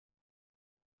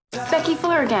Becky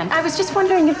Fuller again. I was just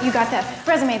wondering if you got the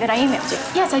resume that I emailed you.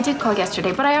 Yes, I did call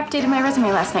yesterday, but I updated my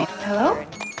resume last night. Hello?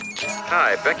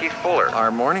 Hi, Becky Fuller.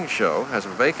 Our morning show has a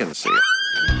vacancy.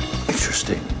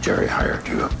 Interesting. Jerry hired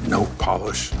you. No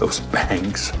polish. Those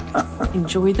bangs.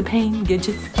 Enjoy the pain,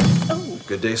 Gidget. Oh.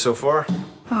 Good day so far?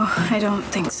 Oh, I don't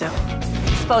think so.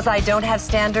 Suppose I don't have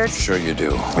standards? Sure you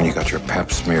do. When you got your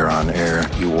pap smear on air,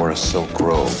 you wore a silk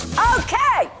robe.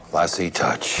 Okay! Classy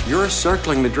touch. You're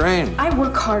circling the drain. I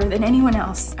work harder than anyone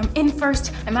else. I'm in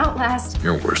first, I'm out last.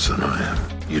 You're worse than I am.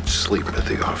 You'd sleep at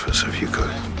the office if you could.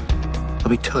 Let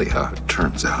me tell you how it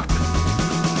turns out.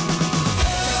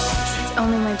 It's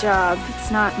only my job. It's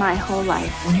not my whole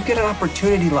life. When you get an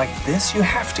opportunity like this, you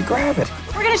have to grab it.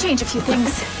 We're gonna change a few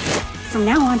things. From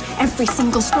now on, every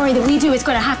single story that we do is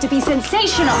gonna have to be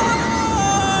sensational.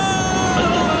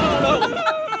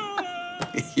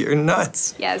 You're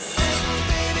nuts. Yes.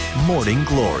 Morning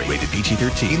Glory. Rated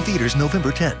PG-13. In theaters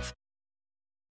November 10th.